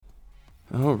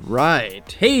All right.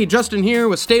 Hey, Justin here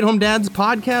with Stay at Home Dads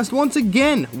podcast. Once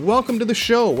again, welcome to the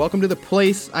show. Welcome to the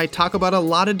place I talk about a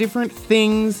lot of different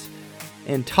things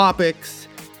and topics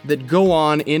that go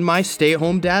on in my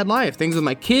stay-at-home dad life. Things with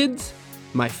my kids,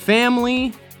 my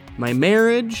family, my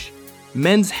marriage,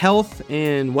 men's health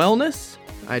and wellness.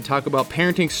 I talk about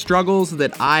parenting struggles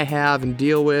that I have and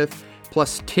deal with,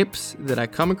 plus tips that I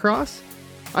come across.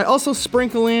 I also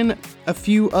sprinkle in a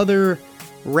few other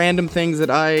random things that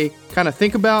I kind of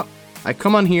think about, I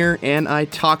come on here and I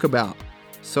talk about.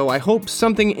 So I hope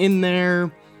something in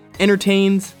there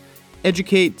entertains,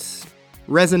 educates,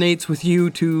 resonates with you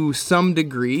to some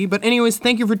degree. But anyways,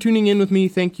 thank you for tuning in with me.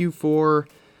 Thank you for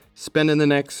spending the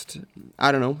next,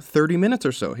 30 minutes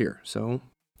or so here. So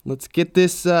let's get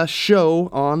this show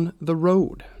on the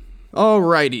road.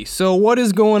 Alrighty, so what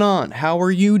is going on? How are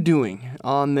you doing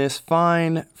on this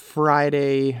fine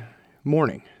Friday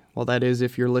morning? Well, that is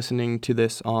if you're listening to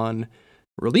this on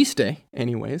release day,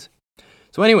 anyways.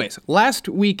 So last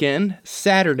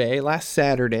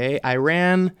Saturday, I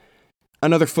ran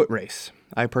another foot race.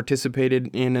 I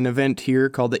participated in an event here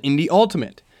called the Indy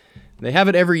Ultimate. They have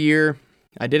it every year.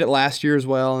 I did it last year as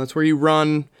well, and it's where you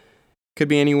run, could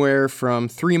be anywhere from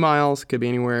 3 miles, could be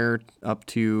anywhere up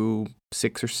to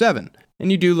 6 or 7.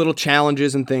 And you do little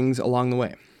challenges and things along the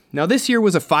way. Now, this year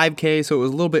was a 5K, so it was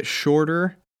a little bit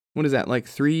shorter. What is that, like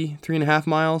 3.5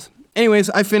 miles? Anyways,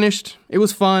 I finished. It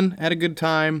was fun. Had a good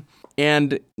time.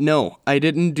 And no, I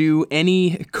didn't do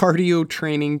any cardio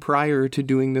training prior to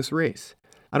doing this race.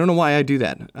 I don't know why I do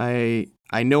that. I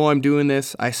know I'm doing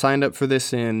this. I signed up for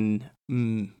this in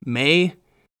May,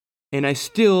 and I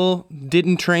still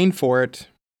didn't train for it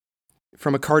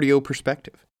from a cardio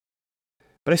perspective.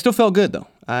 But I still felt good, though.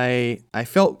 I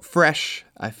felt fresh.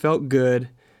 I felt good.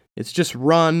 It's just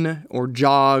run or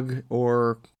jog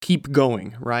or keep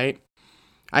going, right?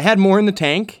 I had more in the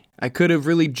tank. I could have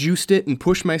really juiced it and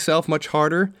pushed myself much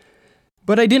harder,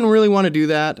 but I didn't really want to do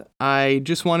that. I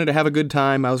just wanted to have a good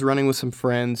time. I was running with some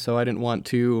friends, so I didn't want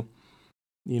to,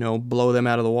 blow them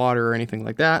out of the water or anything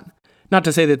like that. Not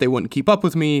to say that they wouldn't keep up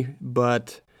with me,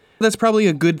 but that's probably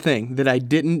a good thing that I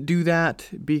didn't do that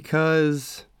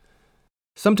because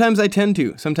sometimes I tend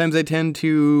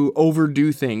to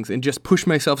overdo things and just push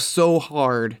myself so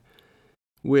hard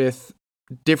with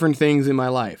different things in my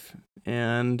life.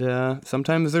 And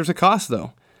sometimes there's a cost,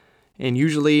 though. And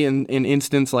usually in an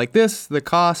instance like this, the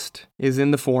cost is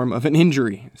in the form of an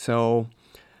injury. So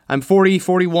I'm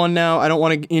 41 now. I don't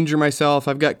want to injure myself.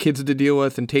 I've got kids to deal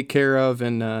with and take care of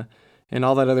and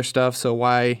all that other stuff. So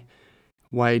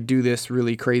why do this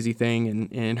really crazy thing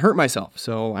and hurt myself?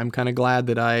 So I'm kind of glad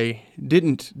that I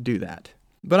didn't do that.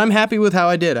 But I'm happy with how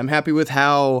I did. I'm happy with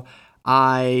how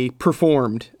I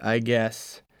performed, I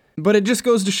guess. But it just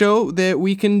goes to show that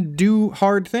we can do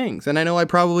hard things. And I know I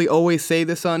probably always say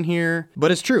this on here,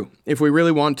 but it's true. If we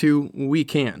really want to, we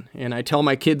can. And I tell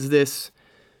my kids this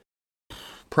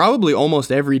probably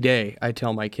almost every day. I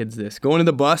tell my kids this. Going to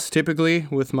the bus, typically,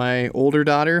 with my older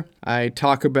daughter, I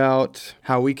talk about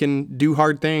how we can do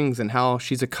hard things and how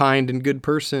she's a kind and good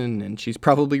person. And she's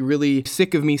probably really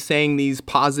sick of me saying these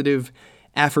positive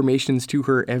affirmations to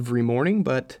her every morning,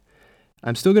 but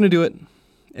I'm still going to do it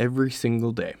every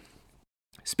single day.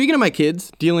 Speaking of my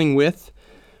kids dealing with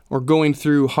or going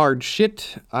through hard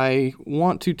shit, I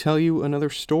want to tell you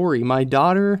another story. My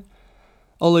daughter,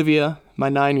 Olivia, my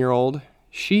 9-year-old,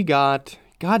 she got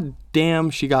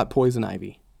poison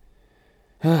ivy.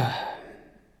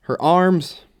 Her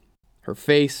arms, her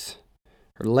face,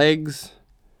 her legs,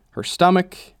 her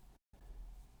stomach,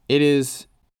 it is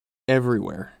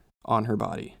everywhere on her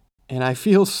body. And I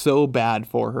feel so bad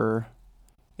for her.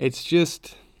 It's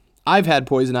just, I've had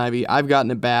poison ivy. I've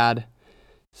gotten it bad.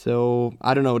 So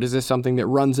I don't know. Is this something that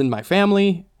runs in my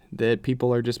family? That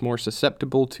people are just more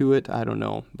susceptible to it? I don't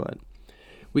know. But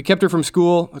we kept her from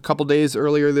school a couple days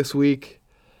earlier this week.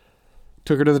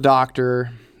 Took her to the doctor.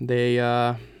 They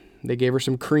gave her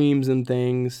some creams and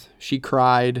things. She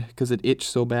cried because it itched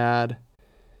so bad.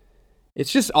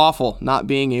 It's just awful not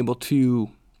being able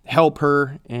to help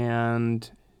her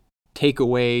and take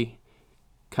away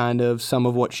kind of some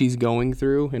of what she's going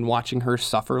through and watching her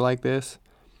suffer like this.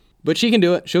 But she can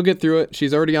do it. She'll get through it.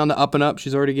 She's already on the up and up.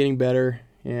 She's already getting better.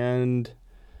 And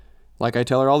like I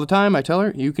tell her all the time, I tell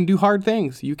her, you can do hard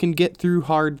things. You can get through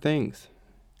hard things.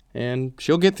 And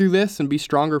she'll get through this and be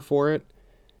stronger for it.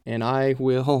 And I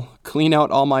will clean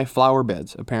out all my flower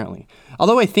beds, apparently.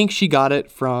 Although I think she got it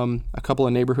from a couple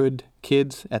of neighborhood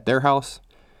kids at their house.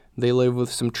 They live with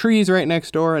some trees right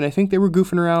next door, and I think they were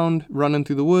goofing around, running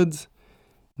through the woods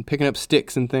and picking up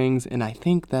sticks and things, and I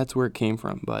think that's where it came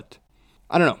from, but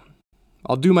I don't know.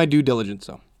 I'll do my due diligence,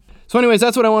 though. So anyways,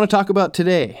 that's what I want to talk about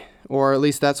today. Or at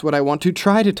least that's what I want to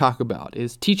try to talk about,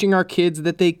 is teaching our kids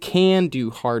that they can do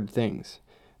hard things,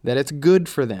 that it's good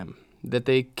for them, that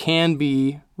they can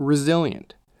be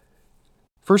resilient.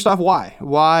 First off, why?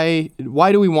 Why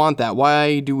do we want that?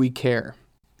 Why do we care?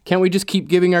 Can't we just keep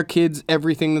giving our kids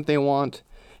everything that they want,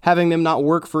 having them not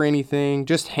work for anything,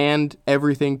 just hand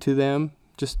everything to them,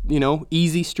 just,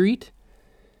 easy street?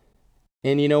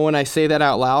 And when I say that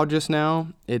out loud just now,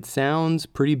 it sounds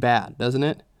pretty bad, doesn't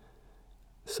it?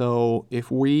 So if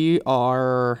we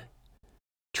are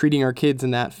treating our kids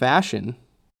in that fashion,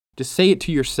 just say it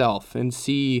to yourself and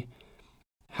see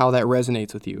how that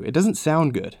resonates with you. It doesn't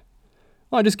sound good.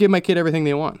 Well, I just give my kid everything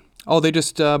they want. Oh, they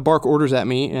just bark orders at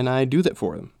me and I do that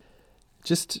for them.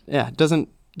 It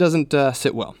doesn't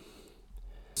sit well.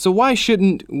 So why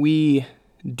shouldn't we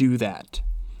do that?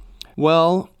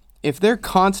 Well, if they're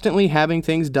constantly having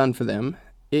things done for them,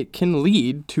 it can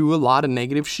lead to a lot of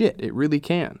negative shit. It really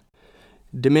can.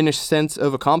 Diminished sense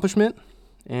of accomplishment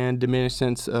and diminished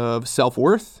sense of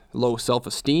self-worth, low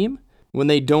self-esteem. When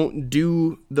they don't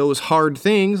do those hard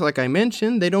things, like I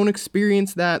mentioned, they don't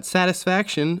experience that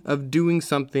satisfaction of doing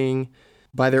something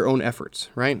by their own efforts,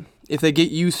 right? If they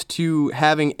get used to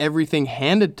having everything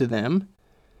handed to them,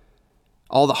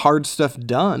 all the hard stuff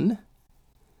done,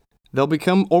 they'll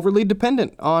become overly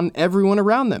dependent on everyone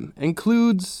around them.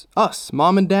 Includes us,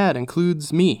 mom and dad,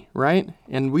 includes me, right?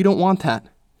 And we don't want that.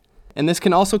 And this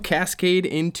can also cascade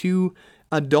into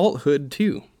adulthood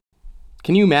too.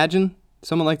 Can you imagine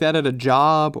someone like that at a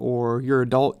job or your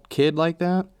adult kid like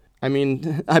that? I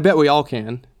mean, I bet we all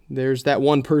can. There's that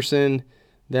one person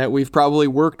that we've probably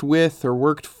worked with or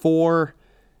worked for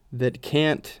that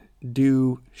can't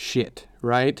do shit,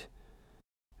 right?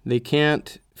 They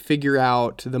can't figure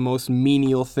out the most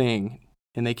menial thing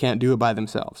and they can't do it by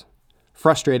themselves.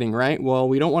 Frustrating, right? Well,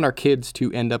 we don't want our kids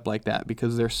to end up like that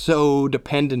because they're so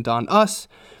dependent on us,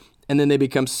 and then they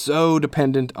become so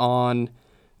dependent on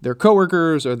their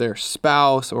coworkers or their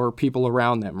spouse or people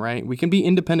around them, right? We can be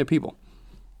independent people.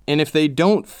 And if they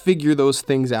don't figure those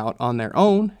things out on their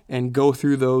own and go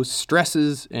through those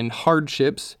stresses and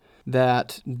hardships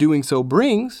that doing so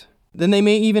brings, then they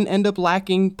may even end up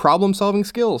lacking problem-solving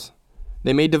skills.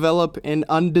 They may develop an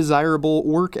undesirable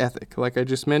work ethic, like I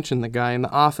just mentioned, the guy in the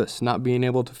office not being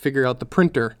able to figure out the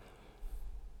printer.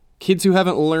 Kids who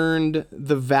haven't learned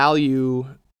the value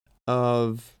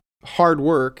of hard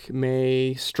work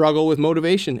may struggle with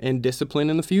motivation and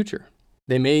discipline in the future.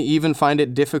 They may even find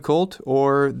it difficult,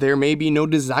 or there may be no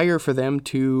desire for them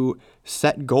to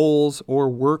set goals or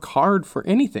work hard for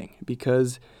anything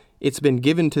because it's been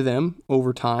given to them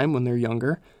over time when they're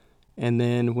younger, and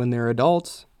then when they're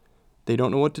adults, they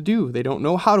don't know what to do. They don't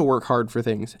know how to work hard for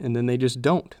things, and then they just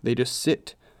don't. They just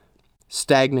sit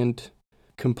stagnant,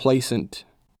 complacent,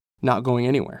 not going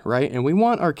anywhere, right? And we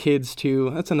want our kids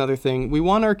to, that's another thing, we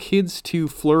want our kids to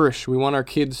flourish. We want our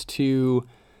kids to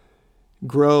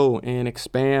grow and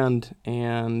expand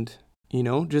and,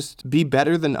 just be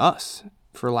better than us,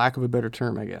 for lack of a better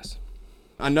term, I guess.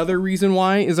 Another reason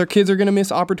why is our kids are going to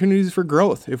miss opportunities for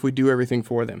growth if we do everything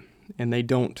for them and they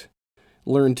don't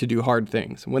learn to do hard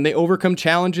things. When they overcome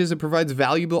challenges, it provides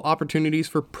valuable opportunities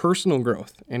for personal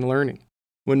growth and learning.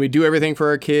 When we do everything for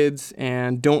our kids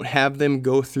and don't have them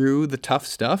go through the tough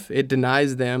stuff, it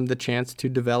denies them the chance to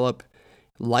develop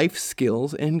life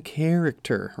skills and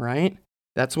character, right?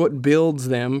 That's what builds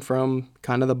them from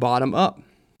kind of the bottom up.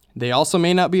 They also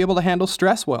may not be able to handle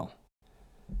stress well.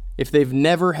 If they've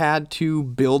never had to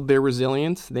build their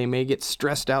resilience, they may get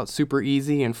stressed out super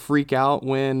easy and freak out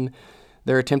when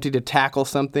they're attempting to tackle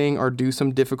something or do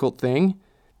some difficult thing.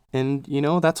 And,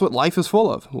 that's what life is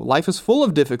full of. Life is full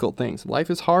of difficult things.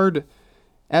 Life is hard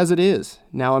as it is.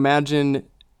 Now imagine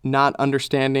not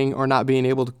understanding or not being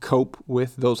able to cope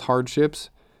with those hardships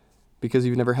because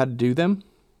you've never had to do them.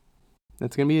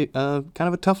 That's going to be kind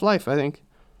of a tough life, I think.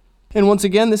 And once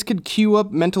again, this could cue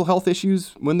up mental health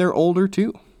issues when they're older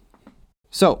too.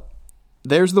 So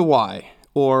there's the why,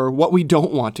 or what we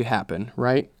don't want to happen,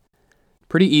 right?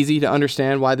 Pretty easy to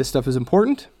understand why this stuff is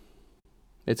important.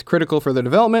 It's critical for their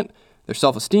development, their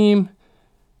self-esteem.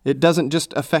 It doesn't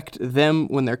just affect them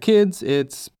when they're kids.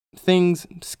 It's things,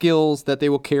 skills that they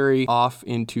will carry off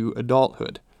into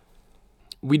adulthood.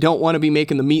 We don't want to be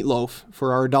making the meatloaf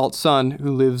for our adult son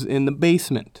who lives in the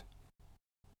basement.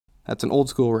 That's an old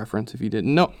school reference if you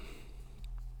didn't know.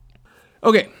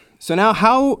 Okay, so now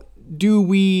how do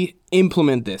we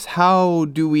implement this? How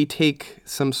do we take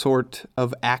some sort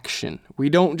of action? We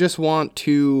don't just want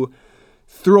to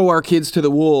throw our kids to the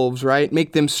wolves, right?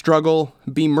 Make them struggle,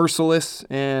 be merciless,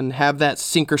 and have that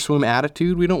sink or swim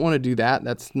attitude. We don't want to do that.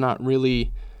 That's not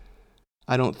really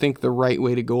I don't think, the right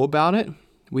way to go about it.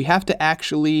 We have to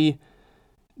actually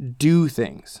do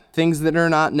things that are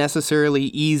not necessarily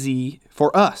easy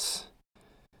for us.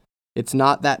 It's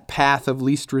not that path of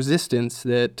least resistance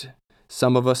that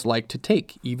some of us like to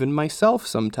take, even myself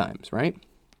sometimes, right?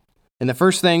 And the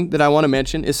first thing that I want to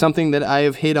mention is something that I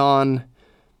have hit on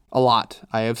a lot.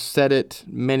 I have said it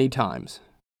many times.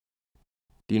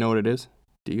 Do you know what it is?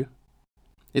 Do you?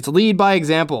 It's lead by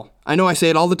example. I know I say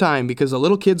it all the time because the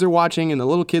little kids are watching and the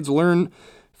little kids learn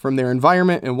from their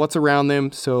environment and what's around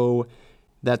them. So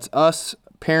that's us,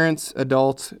 parents,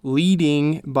 adults,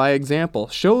 leading by example.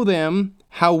 Show them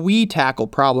how we tackle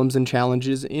problems and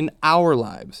challenges in our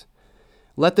lives.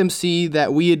 Let them see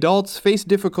that we adults face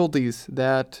difficulties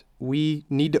that we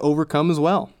need to overcome as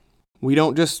well. We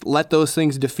don't just let those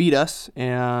things defeat us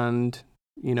and,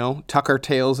 tuck our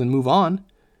tails and move on.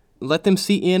 Let them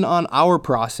see in on our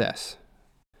process.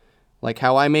 Like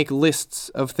how I make lists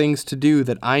of things to do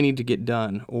that I need to get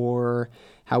done, or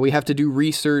how we have to do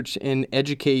research and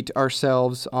educate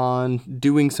ourselves on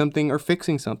doing something or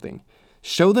fixing something.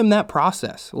 Show them that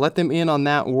process. Let them in on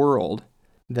that world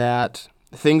that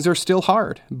things are still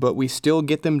hard, but we still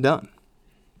get them done.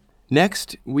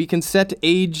 Next, we can set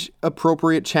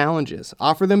age-appropriate challenges.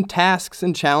 Offer them tasks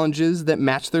and challenges that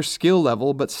match their skill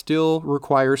level, but still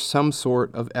require some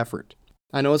sort of effort.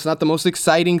 I know it's not the most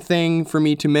exciting thing for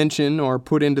me to mention or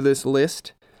put into this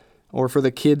list, or for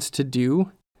the kids to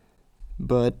do,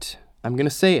 but I'm going to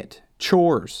say it.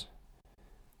 Chores.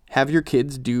 Have your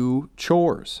kids do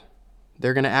chores.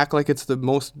 They're going to act like it's the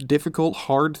most difficult,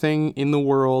 hard thing in the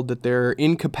world, that they're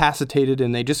incapacitated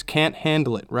and they just can't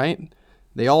handle it, right?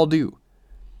 They all do.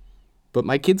 But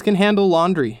my kids can handle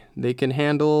laundry. They can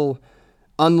handle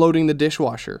unloading the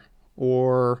dishwasher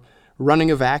or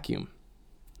running a vacuum.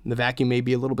 The vacuum may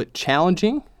be a little bit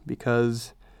challenging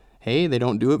because, hey, they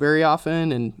don't do it very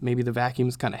often and maybe the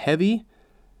vacuum's kind of heavy,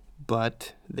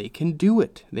 but they can do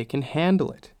it. They can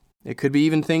handle it. It could be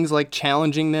even things like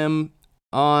challenging them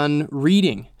on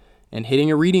reading and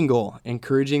hitting a reading goal,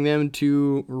 encouraging them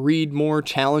to read more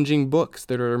challenging books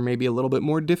that are maybe a little bit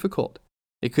more difficult.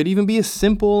 It could even be as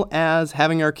simple as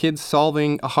having our kids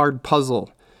solving a hard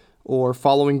puzzle or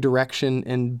following direction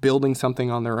and building something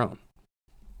on their own.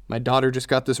 My daughter just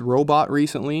got this robot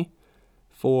recently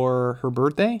for her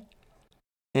birthday,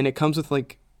 and it comes with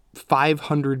like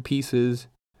 500 pieces,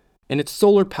 and it's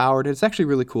solar powered. It's actually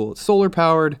really cool. It's solar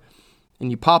powered,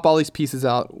 and you pop all these pieces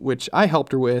out, which I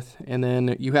helped her with, and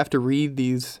then you have to read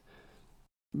these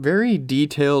very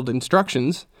detailed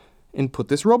instructions and put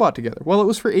this robot together. Well, it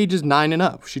was for ages 9 and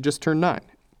up. She just turned 9.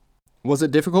 Was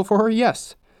it difficult for her?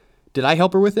 Yes. Did I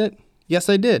help her with it? Yes,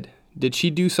 I did. Did she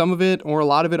do some of it or a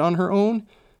lot of it on her own?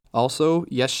 Also,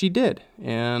 yes, she did.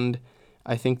 And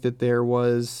I think that there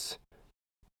was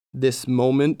this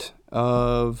moment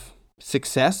of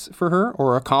success for her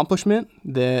or accomplishment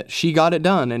that she got it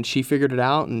done and she figured it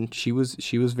out and she was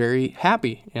very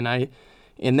happy. And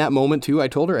in that moment too, I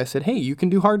told her, I said, hey, you can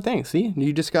do hard things. See,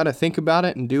 you just got to think about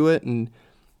it and do it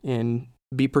and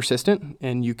be persistent,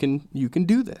 and you can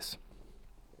do this.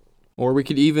 Or we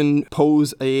could even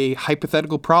pose a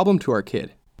hypothetical problem to our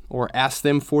kid or ask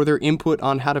them for their input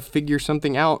on how to figure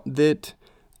something out that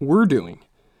we're doing.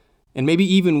 And maybe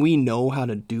even we know how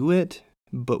to do it,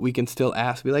 but we can still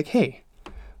ask, be like, hey,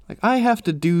 I have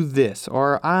to do this,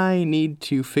 or I need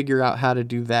to figure out how to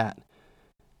do that.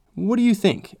 What do you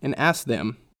think? And ask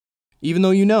them, even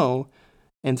though you know,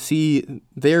 and see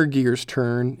their gears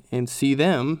turn and see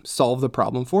them solve the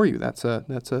problem for you. That's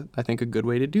I think a good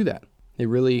way to do that. It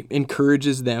really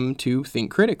encourages them to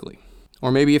think critically.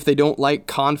 Or maybe if they don't like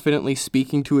confidently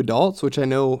speaking to adults, which I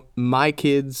know my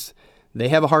kids, they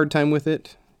have a hard time with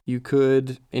it, you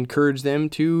could encourage them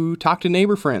to talk to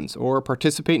neighbor friends or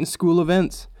participate in school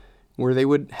events where they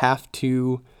would have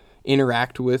to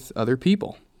interact with other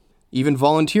people. Even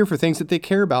volunteer for things that they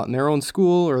care about in their own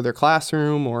school or their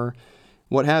classroom or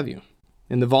what have you.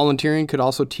 And the volunteering could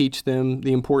also teach them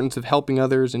the importance of helping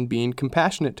others and being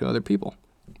compassionate to other people.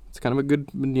 It's kind of a good,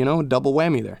 double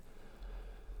whammy there.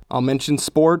 I'll mention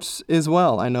sports as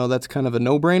well. I know that's kind of a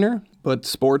no-brainer, but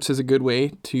sports is a good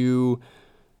way to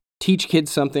teach kids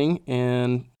something.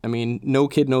 And no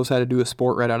kid knows how to do a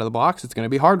sport right out of the box. It's going to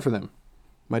be hard for them.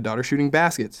 My daughter's shooting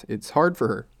baskets. It's hard for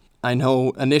her. I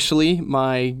know initially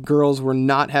my girls were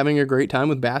not having a great time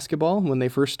with basketball when they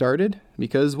first started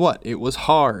because it was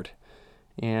hard.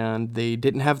 And they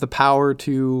didn't have the power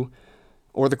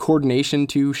or the coordination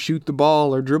to shoot the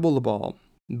ball or dribble the ball.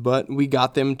 But we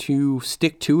got them to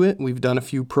stick to it. We've done a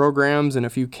few programs and a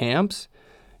few camps,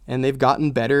 and they've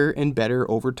gotten better and better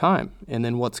over time. And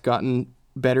then what's gotten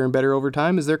better and better over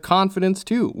time is their confidence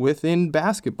too within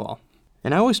basketball.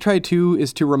 And I always try to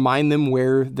remind them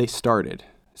where they started.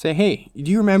 Say, hey,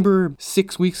 do you remember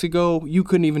 6 weeks ago you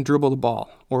couldn't even dribble the ball,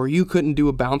 or you couldn't do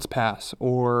a bounce pass,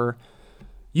 or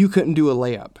you couldn't do a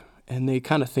layup? And they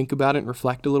kind of think about it and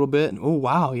reflect a little bit. And, oh,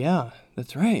 wow, yeah,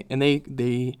 that's right. And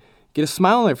they get a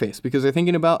smile on their face because they're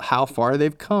thinking about how far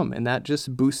they've come. And that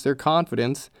just boosts their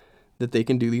confidence that they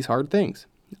can do these hard things.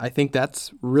 I think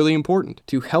that's really important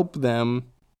to help them,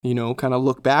 kind of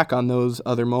look back on those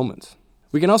other moments.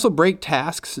 We can also break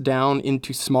tasks down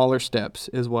into smaller steps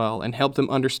as well and help them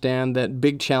understand that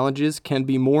big challenges can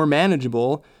be more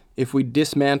manageable if we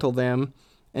dismantle them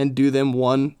and do them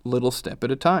one little step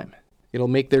at a time. It'll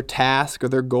make their task or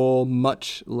their goal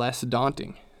much less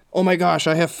daunting. Oh my gosh,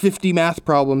 I have 50 math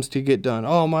problems to get done.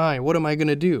 Oh my, what am I going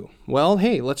to do? Well,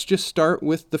 hey, let's just start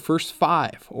with the first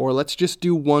 5, or let's just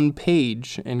do 1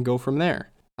 page and go from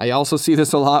there. I also see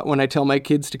this a lot when I tell my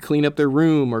kids to clean up their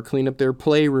room or clean up their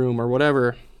playroom or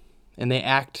whatever, and they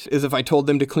act as if I told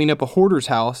them to clean up a hoarder's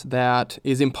house that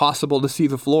is impossible to see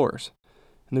the floors.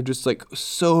 And they're just like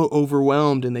so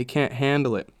overwhelmed and they can't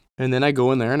handle it. And then I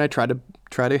go in there and I try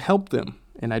to help them.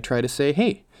 And I try to say,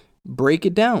 hey, break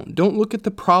it down. Don't look at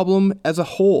the problem as a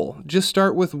whole. Just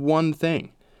start with one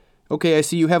thing. Okay, I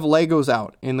see you have Legos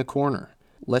out in the corner.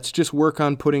 Let's just work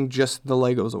on putting just the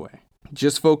Legos away.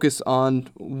 Just focus on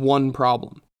one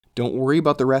problem. Don't worry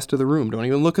about the rest of the room. Don't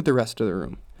even look at the rest of the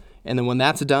room. And then when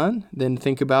that's done, then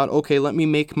think about, okay, let me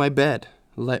make my bed.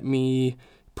 Let me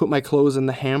put my clothes in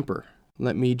the hamper.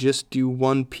 Let me just do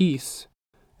one piece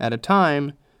at a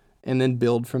time and then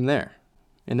build from there.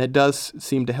 And that does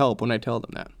seem to help when I tell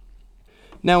them that.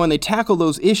 Now, when they tackle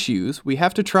those issues, we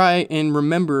have to try and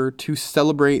remember to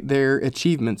celebrate their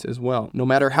achievements as well, no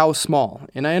matter how small.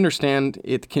 And I understand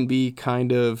it can be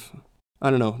kind of,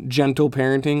 gentle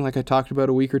parenting, like I talked about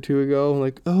a week or two ago.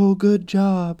 Like, oh, good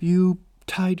job, you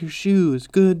tied your shoes.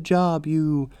 Good job,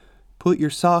 you put your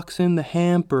socks in the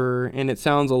hamper. And it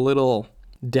sounds a little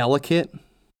delicate.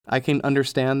 I can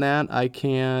understand that. I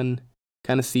can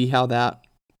kind of see how that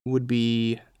would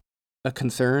be a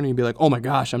concern. You'd be like, oh my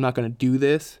gosh, I'm not going to do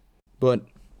this. But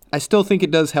I still think it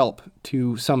does help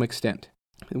to some extent.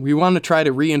 We want to try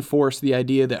to reinforce the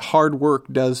idea that hard work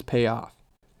does pay off.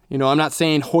 I'm not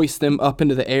saying hoist them up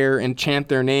into the air and chant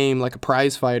their name like a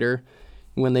prize fighter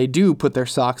when they do put their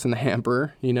socks in the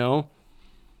hamper,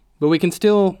 But we can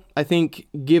still, I think,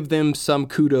 give them some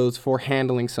kudos for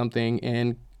handling something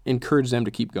and encourage them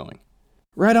to keep going.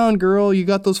 Right on, girl, you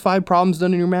got those 5 problems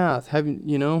done in your math,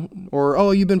 or,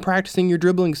 oh, you've been practicing your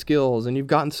dribbling skills and you've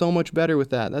gotten so much better with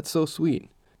that. That's so sweet.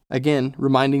 Again,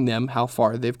 reminding them how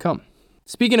far they've come.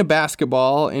 Speaking of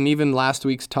basketball, and even last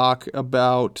week's talk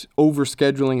about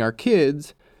overscheduling our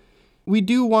kids, we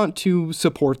do want to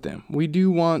support them. We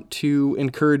do want to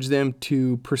encourage them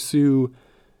to pursue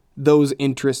those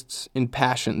interests and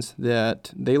passions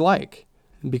that they like.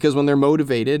 Because when they're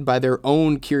motivated by their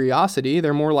own curiosity,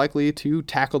 they're more likely to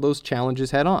tackle those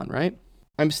challenges head on, right?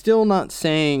 I'm still not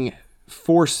saying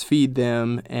force feed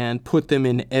them and put them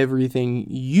in everything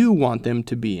you want them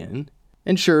to be in.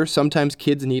 And sure, sometimes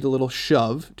kids need a little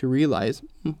shove to realize,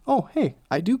 oh, hey,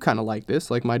 I do kind of like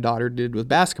this, like my daughter did with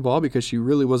basketball because she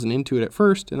really wasn't into it at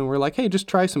first. And then we're like, hey, just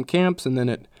try some camps. And then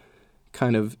it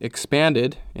kind of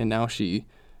expanded, and now she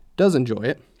does enjoy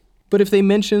it. But if they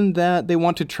mention that they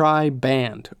want to try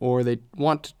band, or they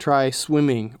want to try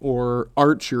swimming, or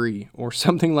archery, or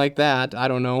something like that, I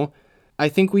don't know, I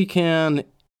think we can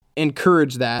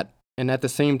encourage that and at the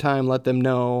same time let them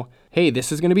know, hey,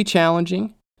 this is going to be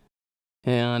challenging,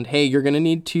 and hey, you're going to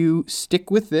need to stick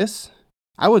with this.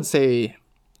 I would say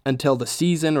until the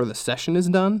season or the session is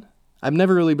done. I've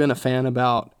never really been a fan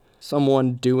about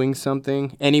someone doing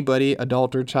something, anybody,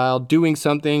 adult or child, doing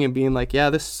something and being like, yeah,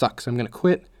 this sucks, I'm going to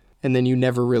quit. And then you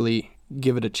never really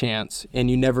give it a chance, and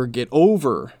you never get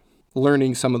over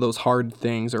learning some of those hard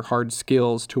things or hard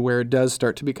skills to where it does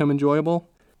start to become enjoyable.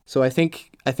 So I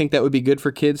think that would be good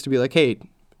for kids to be like, hey,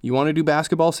 you want to do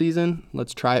basketball season?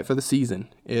 Let's try it for the season.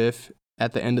 If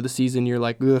at the end of the season you're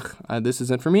like, ugh, this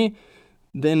isn't for me,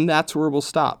 then that's where we'll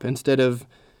stop. Instead of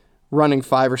running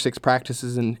 5 or 6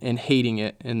 practices and hating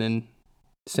it and then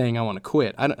saying I want to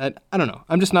quit. I don't know.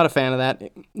 I'm just not a fan of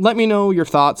that. Let me know your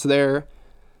thoughts there.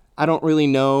 I don't really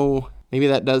know. Maybe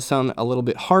that does sound a little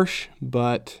bit harsh,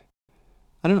 but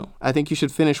I don't know. I think you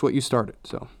should finish what you started.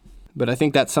 But I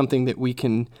think that's something that we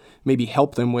can maybe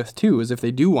help them with too, is if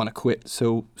they do want to quit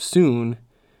so soon,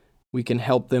 we can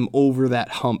help them over that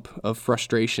hump of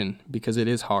frustration because it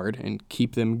is hard and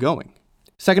keep them going.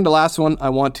 Second to last one I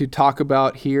want to talk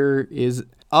about here is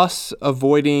us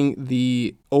avoiding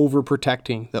the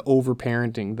overprotecting, the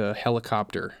overparenting, the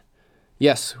helicopter.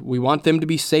 Yes, we want them to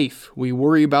be safe. We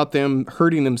worry about them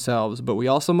hurting themselves, but we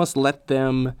also must let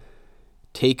them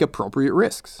take appropriate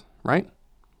risks, right?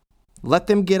 Let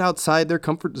them get outside their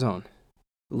comfort zone.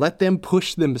 Let them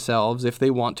push themselves if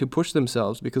they want to push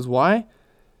themselves. Because why?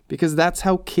 Because that's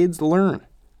how kids learn.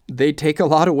 They take a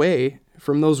lot away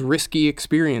from those risky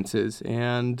experiences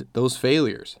and those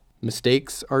failures.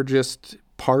 Mistakes are just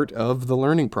part of the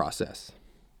learning process.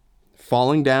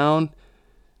 Falling down,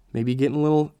 maybe getting a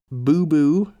little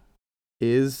boo-boo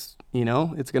is,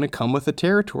 it's going to come with the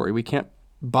territory. We can't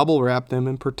bubble wrap them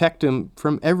and protect them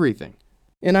from everything.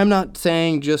 And I'm not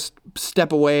saying just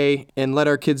step away and let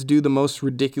our kids do the most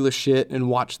ridiculous shit and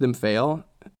watch them fail.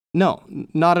 No,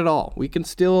 not at all. We can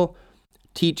still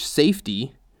teach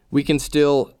safety. We can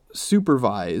still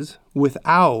supervise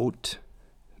without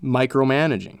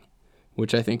micromanaging,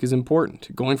 which I think is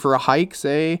important. Going for a hike,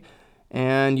 say,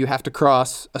 and you have to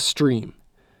cross a stream.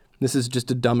 This is just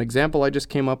a dumb example I just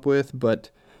came up with, but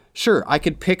sure, I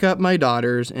could pick up my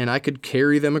daughters and I could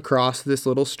carry them across this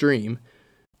little stream,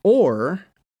 or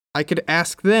I could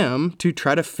ask them to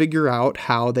try to figure out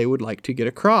how they would like to get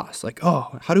across. Like,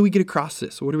 how do we get across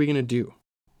this? What are we going to do?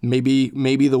 Maybe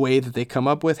the way that they come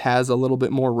up with has a little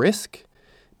bit more risk.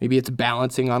 Maybe it's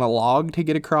balancing on a log to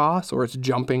get across, or it's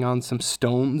jumping on some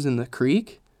stones in the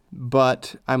creek.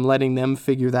 But I'm letting them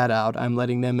figure that out. I'm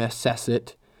letting them assess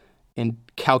it and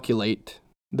calculate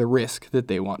the risk that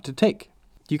they want to take.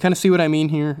 Do you kind of see what I mean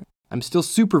here? I'm still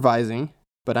supervising,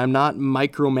 but I'm not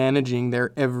micromanaging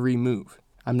their every move.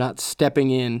 I'm not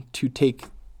stepping in to take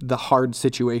the hard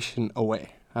situation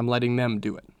away. I'm letting them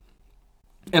do it.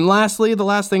 And lastly, the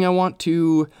last thing I want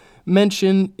to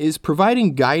mention is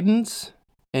providing guidance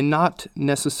and not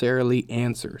necessarily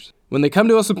answers. When they come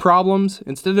to us with problems,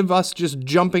 instead of us just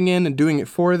jumping in and doing it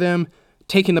for them,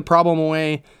 taking the problem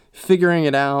away, figuring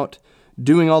it out,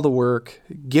 doing all the work,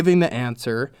 giving the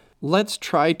answer, let's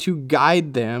try to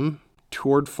guide them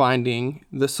toward finding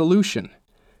the solution.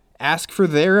 Ask for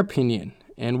their opinion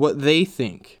and what they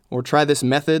think, or try this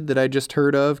method that I just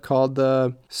heard of called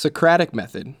the Socratic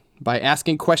method, by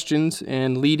asking questions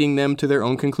and leading them to their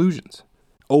own conclusions.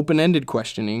 Open-ended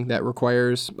questioning that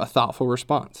requires a thoughtful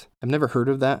response. I've never heard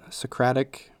of that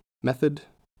Socratic method.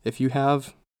 If you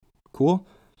have, cool.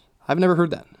 I've never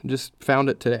heard that. I just found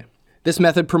it today. This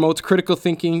method promotes critical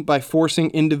thinking by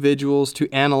forcing individuals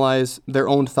to analyze their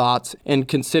own thoughts and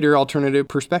consider alternative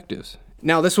perspectives.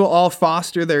 Now, this will all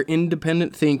foster their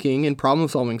independent thinking and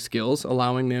problem-solving skills,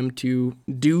 allowing them to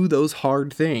do those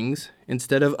hard things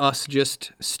instead of us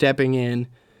just stepping in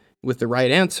with the right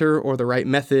answer or the right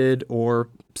method or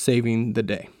saving the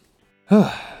day.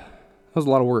 That was a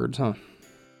lot of words, huh?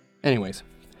 Anyways,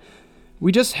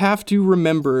 we just have to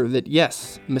remember that,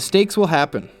 yes, mistakes will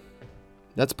happen.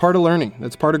 That's part of learning.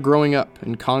 That's part of growing up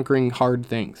and conquering hard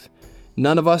things.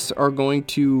 None of us are going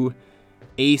to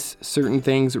ace certain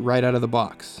things right out of the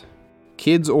box.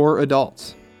 Kids or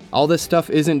adults. All this stuff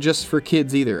isn't just for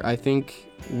kids either. I think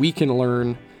we can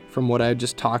learn from what I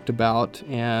just talked about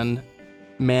and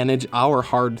manage our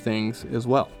hard things as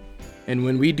well. And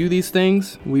when we do these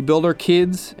things, we build our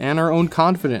kids and our own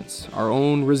confidence, our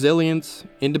own resilience,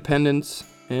 independence,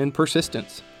 and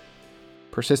persistence.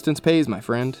 Persistence pays, my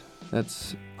friend.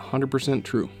 That's 100%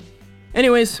 true.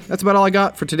 Anyways, that's about all I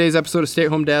got for today's episode of Stay at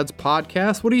Home Dads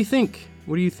podcast. What do you think?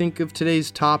 What do you think of today's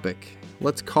topic?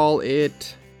 Let's call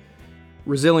it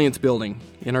resilience building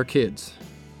in our kids.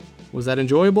 Was that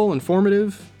enjoyable,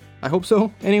 informative? I hope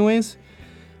so. Anyways,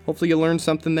 hopefully you learned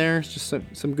something there. It's just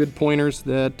some good pointers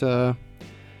that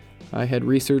I had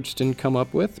researched and come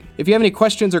up with. If you have any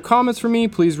questions or comments for me,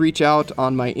 please reach out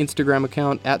on my Instagram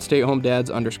account at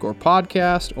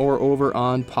stayathomedads_podcast or over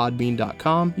on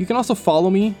podbean.com. You can also follow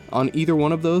me on either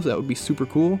one of those. That would be super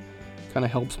cool. Kind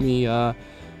of helps me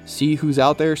see who's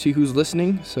out there, see who's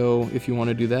listening. So if you want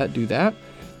to do that.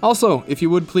 Also, if you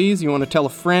would please, you want to tell a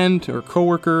friend or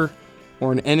coworker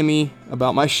or an enemy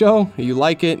about my show, you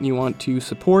like it and you want to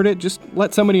support it, just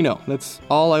let somebody know. That's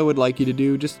all I would like you to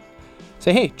do. Just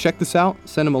say, hey, check this out.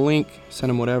 Send them a link,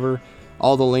 send them whatever.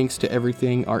 All the links to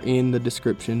everything are in the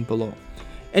description below.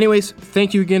 Anyways,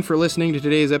 thank you again for listening to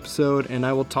today's episode, and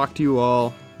I will talk to you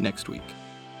all next week.